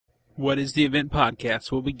What is the Event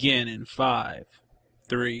podcast will begin in 5,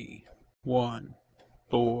 3, 1,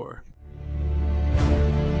 4.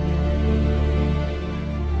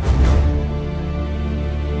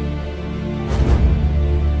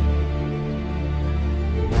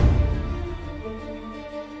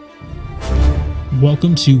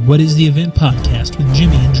 Welcome to What is the Event podcast with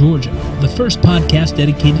Jimmy and Georgia, the first podcast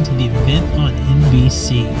dedicated to the event on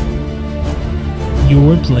NBC.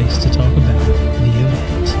 Your place to talk about the event.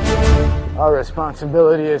 Our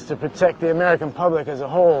responsibility is to protect the American public as a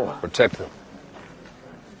whole. Protect them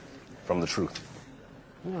from the truth.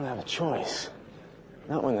 We don't have a choice.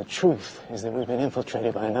 Not when the truth is that we've been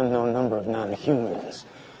infiltrated by an unknown number of non-humans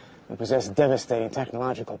who possess devastating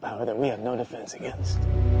technological power that we have no defense against.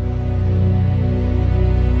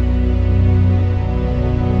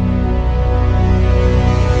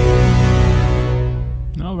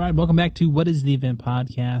 All right, welcome back to What is the Event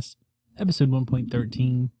podcast, episode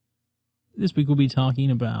 1.13. This week we'll be talking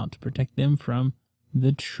about Protect Them from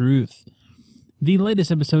the Truth. The latest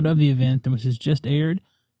episode of the event, which has just aired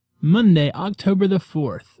Monday, October the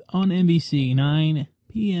 4th on NBC, 9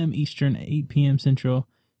 p.m. Eastern, 8 p.m. Central,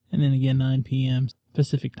 and then again 9 p.m.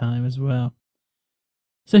 Pacific time as well.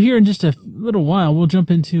 So here in just a little while, we'll jump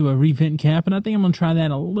into a revent cap, and I think I'm going to try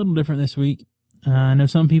that a little different this week. I know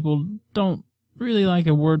some people don't really like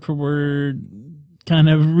a word-for-word kind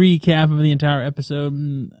of recap of the entire episode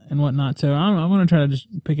and whatnot, so I'm going to try to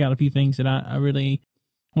just pick out a few things that I really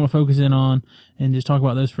want to focus in on and just talk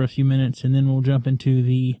about those for a few minutes, and then we'll jump into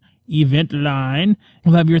the event line.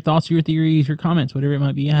 We'll have your thoughts, your theories, your comments, whatever it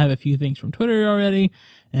might be. I have a few things from Twitter already,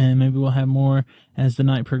 and maybe we'll have more as the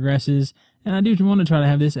night progresses. And I do want to try to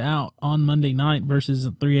have this out on Monday night versus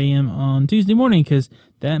 3 a.m. on Tuesday morning, because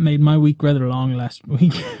that made my week rather long last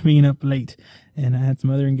week, being up late, and I had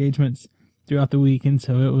some other engagements throughout the week, and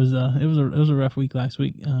so it was a rough week last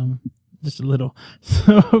week, just a little.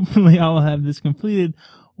 So hopefully I'll have this completed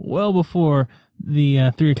well before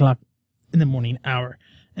the 3 o'clock in the morning hour.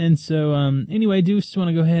 And so anyway, do just want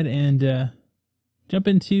to go ahead and jump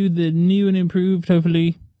into the new and improved,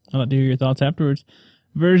 hopefully, I'd like to hear your thoughts afterwards,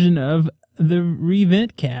 version of the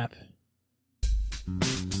revent cap.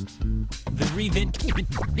 The revent cap,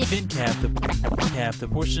 the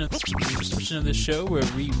portion of the show where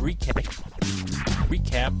we recap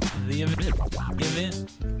the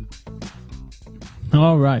event.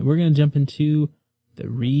 All right, we're going to jump into the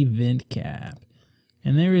revent cap.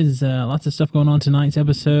 And there is lots of stuff going on tonight's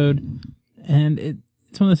episode, and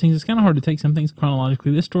it's one of those things, it's kind of hard to take some things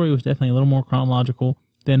chronologically. This story was definitely a little more chronological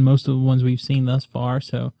than most of the ones we've seen thus far,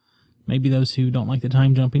 so maybe those who don't like the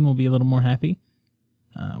time jumping will be a little more happy.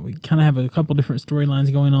 We kind of have a couple different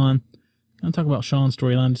storylines going on. I'll talk about Sean's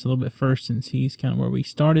storyline just a little bit first, since he's kind of where we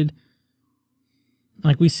started.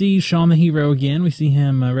 Like, we see Sean the hero again. We see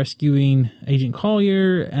him rescuing Agent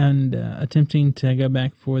Collier and attempting to go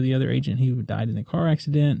back for the other agent who died in a car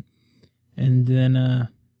accident. And then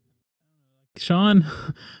Sean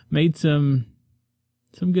made some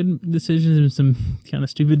good decisions and some kind of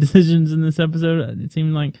stupid decisions in this episode. It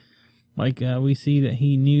seemed like we see that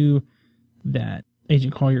he knew that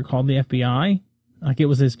Agent Collier called the FBI, like it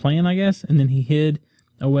was his plan, I guess, and then he hid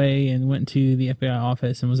away and went to the FBI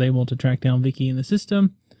office and was able to track down Vicky in the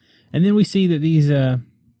system. And then we see that these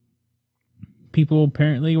people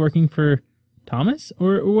apparently working for Thomas,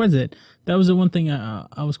 or was it? That was the one thing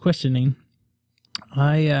I was questioning.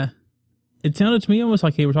 It sounded to me almost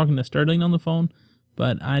like they were talking to Sterling on the phone,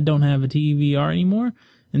 but I don't have a TVR anymore,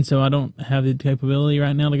 and so I don't have the capability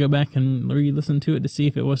right now to go back and re-listen to it to see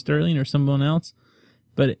if it was Sterling or someone else.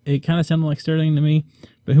 But it kind of sounded like Sterling to me.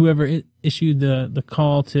 But whoever issued the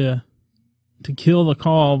call to kill the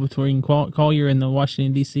call between Collier and the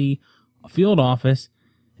Washington, D.C. field office,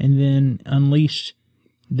 and then unleash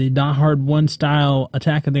the Die Hard 1 style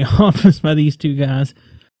attack of the office by these two guys,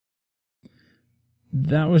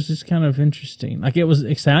 that was just kind of interesting. Like, it was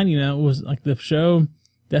exciting, it was like the show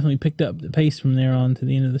definitely picked up the pace from there on to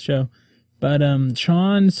the end of the show. But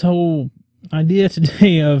Sean's whole idea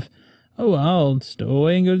today of, oh, I'll stow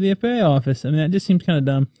away and go to the FBI office, I mean, that just seems kind of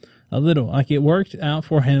dumb a little. Like, it worked out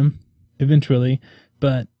for him eventually,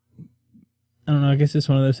 but I don't know, I guess it's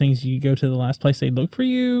one of those things, you go to the last place they look for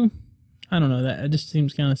you. I don't know, that it just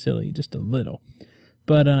seems kind of silly, just a little.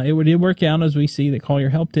 But it did work out, as we see that Collier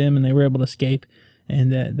helped him and they were able to escape,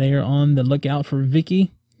 and that they are on the lookout for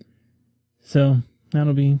Vicky. So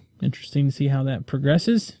that'll be interesting to see how that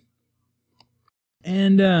progresses.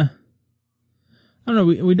 And I don't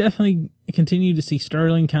know, we definitely continue to see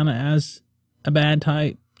Sterling kind of as a bad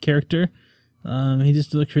type character. He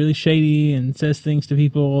just looks really shady and says things to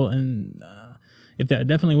people, and if that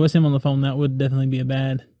definitely was him on the phone, that would definitely be a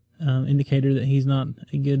bad indicator that he's not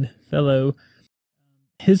a good fellow.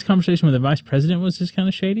 His conversation with the vice president was just kind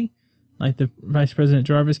of shady. Like, the Vice President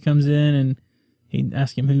Jarvis comes in and he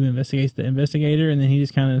asks him who investigates the investigator, and then he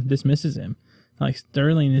just kind of dismisses him. Like,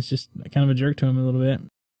 Sterling is just kind of a jerk to him a little bit.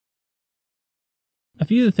 A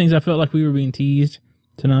few of the things I felt like we were being teased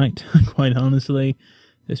tonight, quite honestly,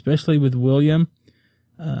 especially with William.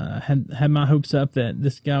 Had my hopes up that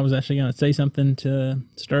this guy was actually going to say something to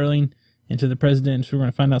Sterling and to the president, so we're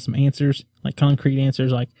going to find out some answers, like concrete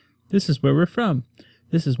answers, like, this is where we're from,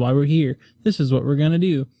 this is why we're here, this is what we're going to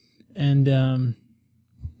do. And,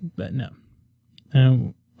 but no.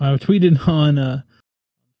 I tweeted on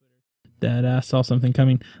that I saw something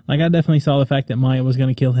coming. Like, I definitely saw the fact that Maya was going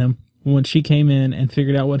to kill him. When she came in and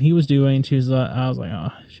figured out what he was doing, I was like,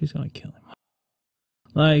 oh, she's going to kill him.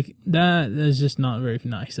 Like, that is just not very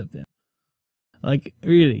nice of them. Like,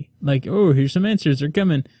 really. Like, oh, here's some answers, they're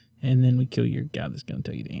coming. And then we kill your guy that's going to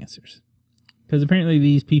tell you the answers. Because apparently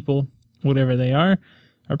these people, whatever they are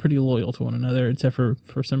pretty loyal to one another, except for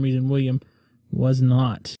some reason William was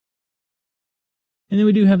not. And then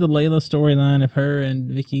we do have the Layla storyline of her and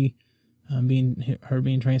Vicky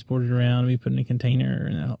being transported around, being put in a container,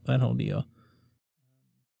 and that whole deal.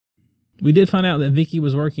 We did find out that Vicky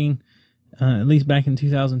was working, at least back in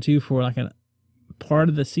 2002, for like a part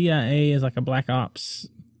of the CIA as like a Black Ops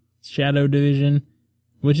shadow division,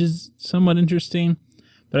 which is somewhat interesting.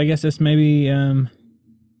 But I guess that's maybe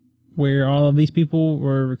where all of these people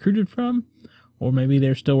were recruited from, or maybe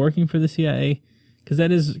they're still working for the CIA, because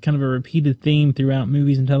that is kind of a repeated theme throughout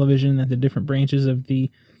movies and television, that the different branches of the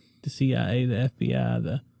CIA, the FBI,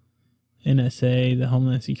 the NSA, the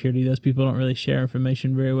Homeland Security, those people don't really share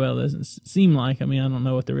information very well. It doesn't seem like, I mean, I don't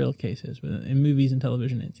know what the real case is, but in movies and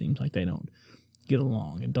television, it seems like they don't get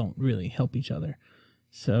along and don't really help each other.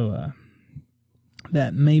 So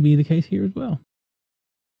that may be the case here as well.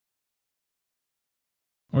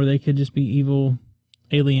 Or they could just be evil,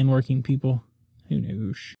 alien working people. Who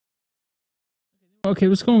knows? Okay,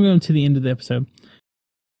 let's go to the end of the episode.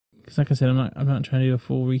 Because like I said, I'm not trying to do a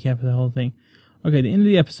full recap of the whole thing. Okay, the end of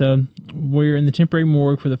the episode, we're in the temporary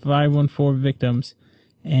morgue for the 514 victims.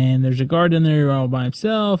 And there's a guard in there all by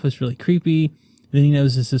himself. It's really creepy. Then he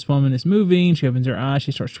notices this woman is moving. She opens her eyes.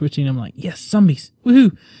 She starts twitching. I'm like, yes, zombies.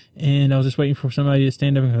 Woohoo. And I was just waiting for somebody to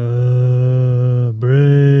stand up and go,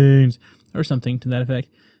 brains, or something to that effect.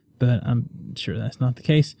 But I'm sure that's not the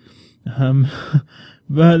case.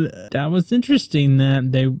 But that was interesting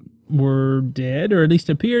that they were dead, or at least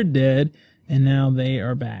appeared dead, and now they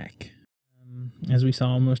are back. As we saw,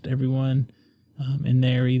 almost everyone in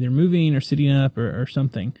there either moving or sitting up or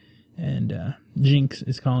something. And Jinx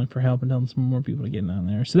is calling for help and telling some more people to get down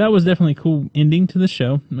there. So that was definitely a cool ending to the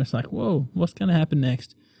show. It's like, whoa, what's going to happen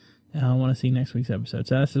next? I want to see next week's episode.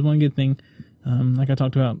 So that's one good thing. Like I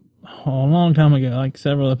talked about a long time ago, like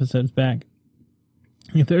several episodes back.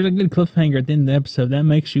 If there's a good cliffhanger at the end of the episode, that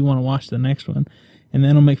makes you want to watch the next one. And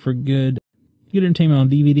that'll make for good entertainment on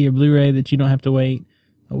DVD or Blu-ray that you don't have to wait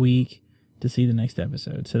a week to see the next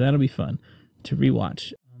episode. So that'll be fun to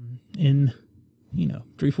rewatch in,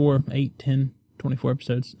 3, 4, 8, 10, 24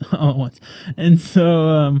 episodes all at once. And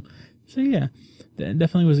so yeah, that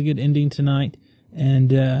definitely was a good ending tonight.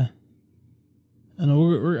 And I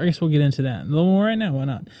guess we'll get into that. Well, right now, why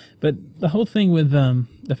not? But the whole thing with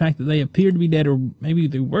the fact that they appeared to be dead, or maybe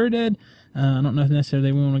they were dead, I don't know if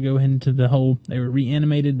necessarily we want to go into the whole, they were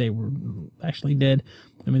reanimated, they were actually dead.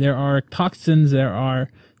 I mean, there are toxins, there are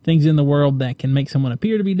things in the world that can make someone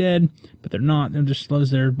appear to be dead, but they're not. It just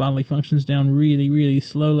slows their bodily functions down really, really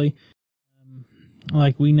slowly.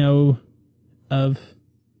 Like we know of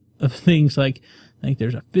things like, I think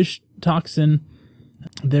there's a fish toxin.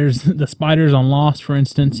 There's the spiders on Lost, for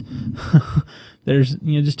instance. There's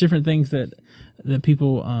just different things that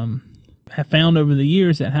people have found over the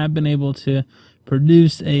years that have been able to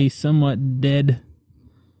produce a somewhat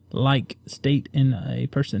dead-like state in a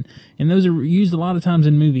person. And those are used a lot of times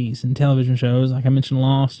in movies and television shows. Like I mentioned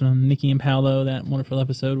Lost, Nikki and Paolo, that wonderful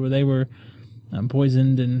episode where they were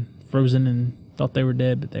poisoned and frozen and thought they were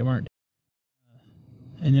dead, but they weren't.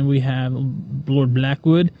 And then we have Lord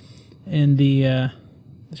Blackwood in the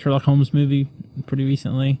Sherlock Holmes movie pretty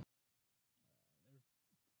recently.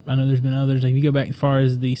 I know there's been others. Like if you go back as far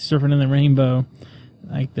as the Serpent and the Rainbow,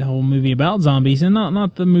 like the whole movie about zombies, and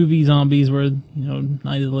not the movie zombies where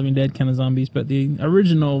Night of the Living Dead kind of zombies, but the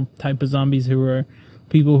original type of zombies who were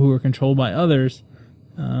people who were controlled by others,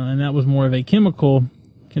 and that was more of a chemical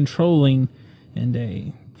controlling and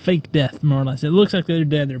a fake death, more or less. It looks like they're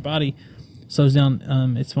dead. Their body slows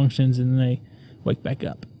down its functions, and they wake back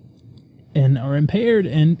up and are impaired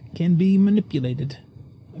and can be manipulated,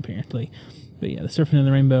 apparently. But yeah, the surfing in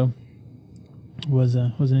the rainbow was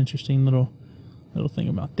an interesting little thing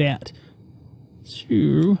about that.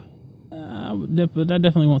 So, I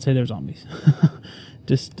definitely won't say they're zombies.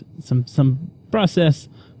 Just some process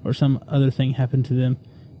or some other thing happened to them,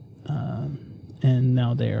 and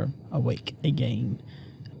now they're awake again.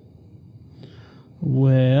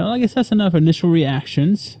 Well, I guess that's enough initial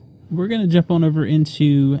reactions. We're going to jump on over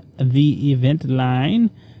into the event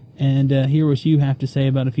line and hear what you have to say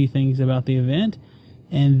about a few things about the event.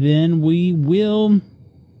 And then we will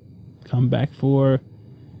come back for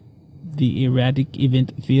the erratic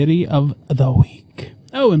event theory of the week.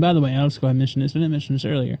 Oh, and by the way, I'll just go ahead and mention this. I didn't mention this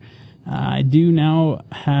earlier. I do now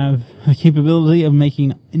have the capability of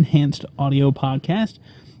making enhanced audio podcast.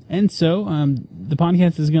 And so the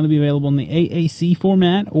podcast is going to be available in the AAC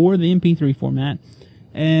format or the MP3 format.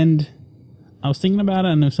 And I was thinking about it.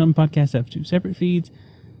 I know some podcasts have 2 separate feeds.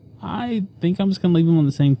 I think I'm just going to leave them on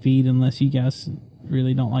the same feed unless you guys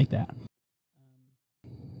really don't like that.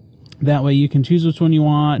 That way you can choose which one you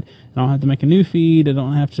want. I don't have to make a new feed. I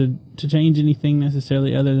don't have to change anything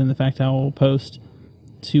necessarily other than the fact I will post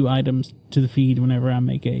 2 items to the feed whenever I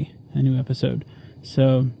make a new episode.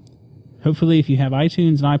 So hopefully if you have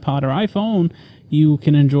iTunes, an iPod, or iPhone, you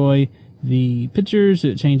can enjoy the pictures.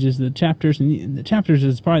 It changes the chapters, and the chapters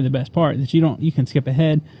is probably the best part that you can skip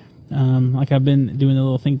ahead. Like I've been doing a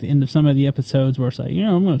little thing at the end of some of the episodes where it's like,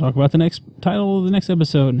 I'm going to talk about the next title of the next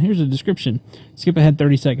episode, and here's a description. Skip ahead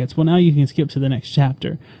 30 seconds. Well, now you can skip to the next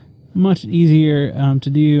chapter. Much easier to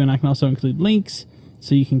do, and I can also include links,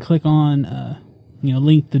 so you can click on,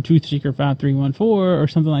 link the Truth Seeker 5314 or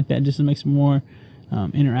something like that, just to make it more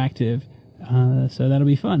interactive. So that'll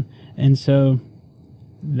be fun. And so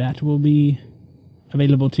that will be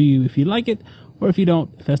available to you if you like it, or if you don't,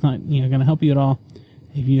 if that's not going to help you at all.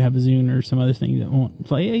 If you have a Zune or some other thing that won't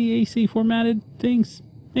play AAC formatted things,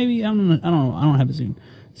 maybe I don't know. I don't have a Zune,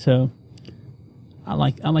 so I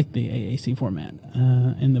like the AAC format.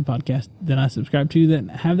 And the podcast that I subscribe to that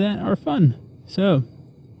have that are fun. So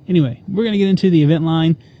anyway, we're gonna get into the event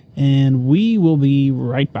line, and we will be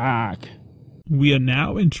right back. We are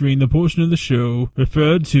now entering the portion of the show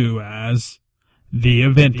referred to as the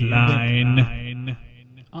event line.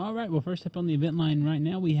 All right, well, first up on the event line right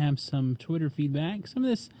now, we have some Twitter feedback. I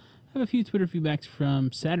have a few Twitter feedbacks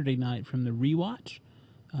from Saturday night from the rewatch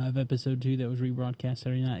of episode 2 that was rebroadcast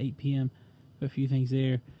Saturday night, 8 p.m. A few things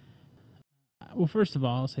there. Well, first of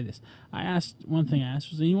all, I'll say this. One thing I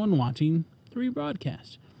asked was anyone watching the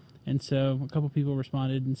rebroadcast? And so a couple people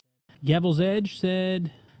responded and said, Gavel's Edge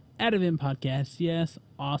said, at Event Podcast, yes,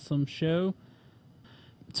 awesome show.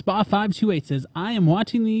 Spa528 says, I am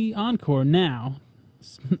watching the encore now.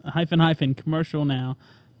 Commercial now,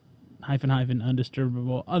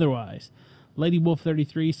 undisturbable otherwise. Lady Wolf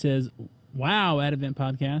 33 says, wow, at Event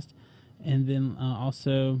Podcast. And then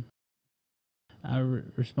also I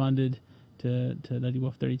responded to Lady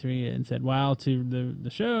Wolf 33 and said, wow, to the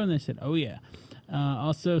show. And they said, oh yeah.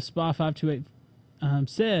 Also Spa528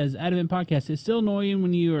 says, at Event Podcast, it's still annoying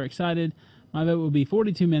when you are excited. My vote will be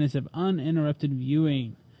 42 minutes of uninterrupted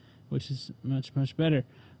viewing, which is much, much better.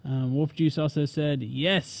 Wolf Juice also said,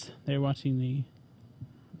 yes, they're watching the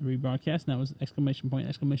rebroadcast, and that was exclamation point,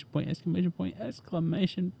 exclamation point, exclamation point,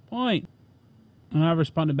 exclamation point. And I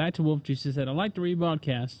responded back to Wolf Juice and said, I like the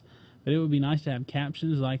rebroadcast, but it would be nice to have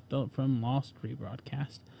captions like from Lost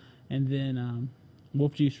rebroadcast. And then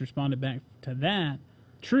Wolf Juice responded back to that,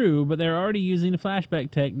 true, but they're already using the flashback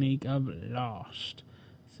technique of Lost.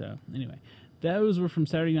 So anyway, those were from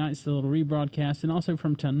Saturday night's the little rebroadcast, and also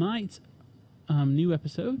from tonight's new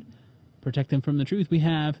episode, Protect Them from the Truth. We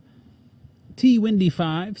have T Wendy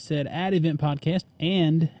 5 said, at Event Podcast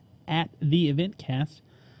and at the Event Cast,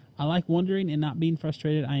 I like wondering and not being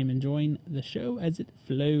frustrated. I am enjoying the show as it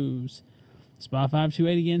flows.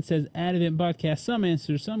 Spa528 again says, at Event Podcast, some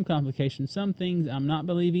answers, some complications, some things I'm not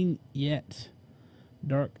believing yet.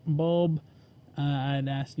 Dark Bulb, I'd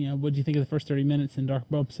asked, what do you think of the first 30 minutes? And Dark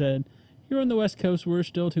Bulb said, here on the West Coast, we're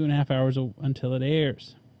still 2.5 hours until it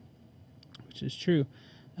airs. Which is true.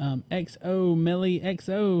 XO Melly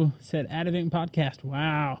XO said, at Event Podcast.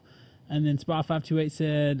 Wow. And then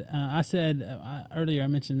Spa528 said, earlier I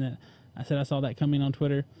mentioned that I said I saw that coming on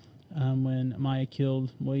Twitter when Maya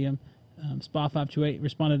killed William. Spa528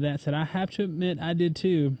 responded to that, said, I have to admit I did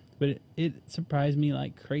too, but it surprised me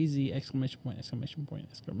like crazy, exclamation point, exclamation point,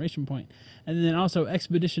 exclamation point. And then also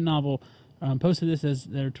Expedition Novel posted this as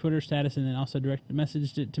their Twitter status and then also direct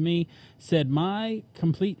messaged it to me, said, my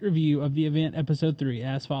complete review of the event episode 3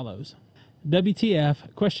 as follows.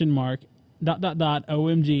 WTF, question mark, ...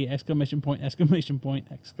 OMG, exclamation point, exclamation point,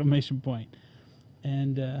 exclamation point.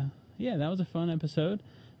 And yeah, that was a fun episode.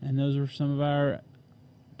 And those were some of our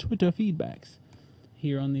Twitter feedbacks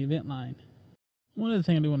here on the event line. One other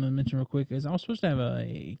thing I do want to mention real quick is I was supposed to have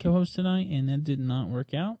a co-host tonight, and that did not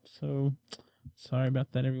work out. So sorry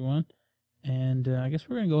about that, everyone. And I guess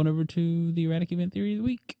we're going to go on over to the erratic event theory of the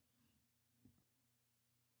week.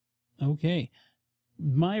 Okay.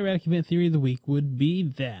 My erratic event theory of the week would be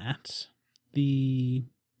that the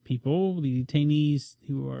people, the detainees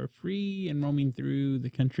who are free and roaming through the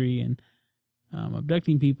country and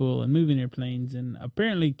abducting people and moving airplanes and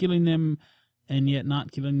apparently killing them and yet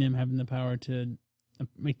not killing them, having the power to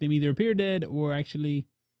make them either appear dead or actually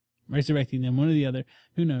resurrecting them, one or the other,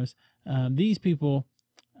 who knows. These people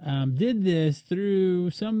did this through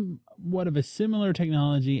somewhat of a similar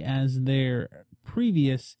technology as their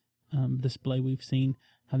previous display we've seen,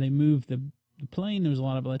 how they moved the plane. There was a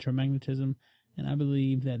lot of electromagnetism, and I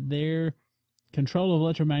believe that their control of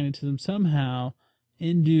electromagnetism somehow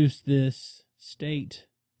induced this state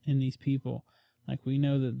in these people. Like, we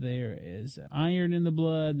know that there is iron in the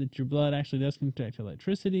blood, that your blood actually does conduct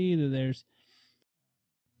electricity, that there's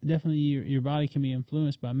definitely your body can be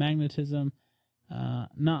influenced by magnetism.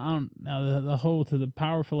 Now the whole to the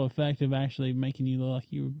powerful effect of actually making you look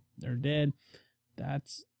like you are dead.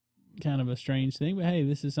 That's kind of a strange thing, but hey,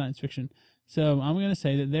 this is science fiction. So I'm going to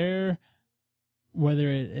say that whether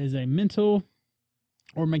it is a mental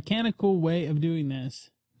or mechanical way of doing this,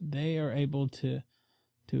 they are able to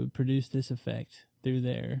produce this effect through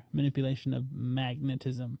their manipulation of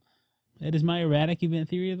magnetism. That is my erratic event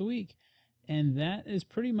theory of the week. And that is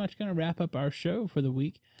pretty much going to wrap up our show for the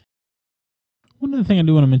week. One other thing I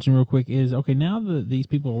do want to mention real quick is, okay, now that these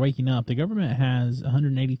people are waking up, the government has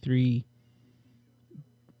 183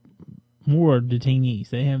 more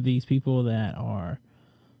detainees. They have these people that are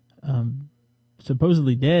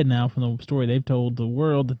supposedly dead now from the story they've told the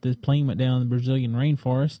world that this plane went down in the Brazilian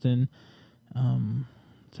rainforest. And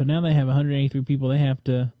so now they have 183 people they have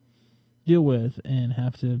to deal with and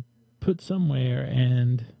have to put somewhere,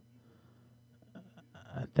 and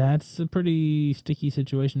that's a pretty sticky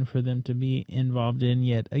situation for them to be involved in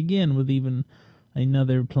yet again, with even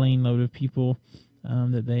another plane load of people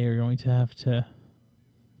that they are going to have to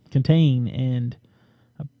contain and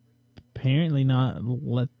apparently not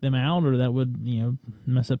let them out, or that would,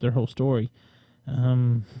 mess up their whole story.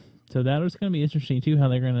 So that is going to be interesting too, how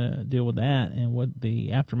they're going to deal with that and what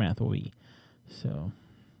the aftermath will be. So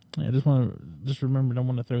I just remembered I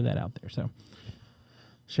want to throw that out there. So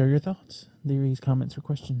share your thoughts, theories, comments, or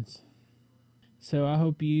questions. So I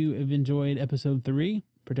hope you have enjoyed episode 3,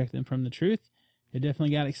 Protect Them from the Truth. It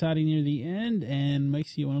definitely got exciting near the end and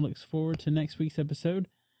makes you want to look forward to next week's episode.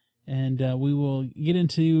 And we will get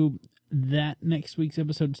into that next week's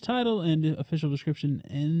episode's title and official description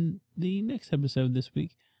in the next episode this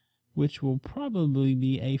week, which will probably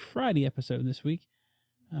be a Friday episode this week,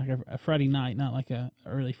 like a Friday night, not like a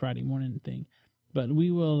early Friday morning thing. But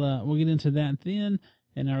we'll get into that then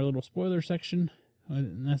in our little spoiler section.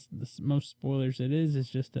 And that's the most spoilers it is. It's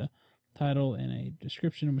just a title and a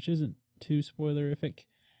description, which isn't too spoilerific.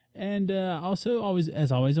 And also,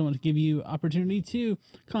 as always, I want to give you opportunity to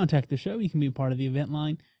contact the show. You can be a part of the event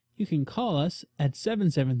line. You can call us at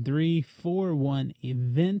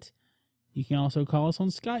 773-41-EVENT. You can also call us on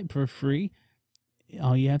Skype for free.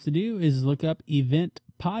 All you have to do is look up Event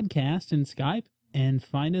Podcast in Skype and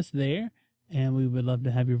find us there. And we would love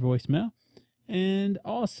to have your voicemail. And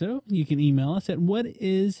also, you can email us at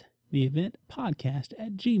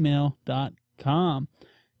whatistheeventpodcast@gmail.com.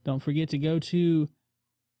 Don't forget to go to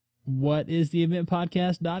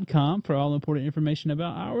whatistheeventpodcast.com for all important information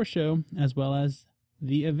about our show, as well as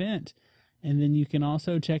the event. And then you can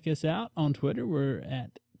also check us out on Twitter. We're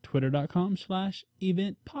at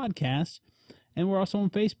twitter.com/eventpodcast. And we're also on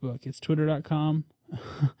Facebook. It's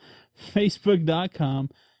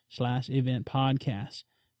facebook.com/eventpodcast.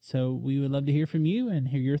 So we would love to hear from you and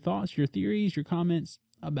hear your thoughts, your theories, your comments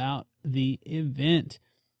about the event.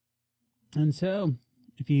 And so,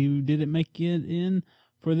 if you didn't make it in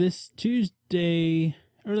for this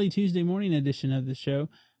early Tuesday morning edition of the show,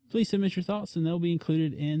 please submit your thoughts and they'll be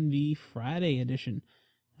included in the Friday edition,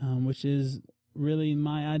 which is really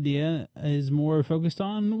my idea, is more focused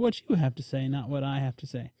on what you have to say, not what I have to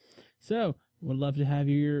say. So, would love to have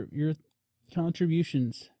your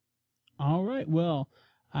contributions. All right, well,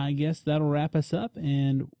 I guess that'll wrap us up,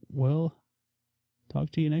 and we'll talk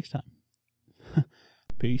to you next time.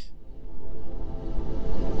 Peace.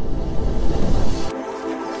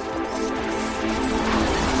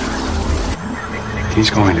 He's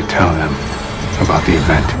going to tell them about the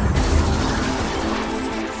event.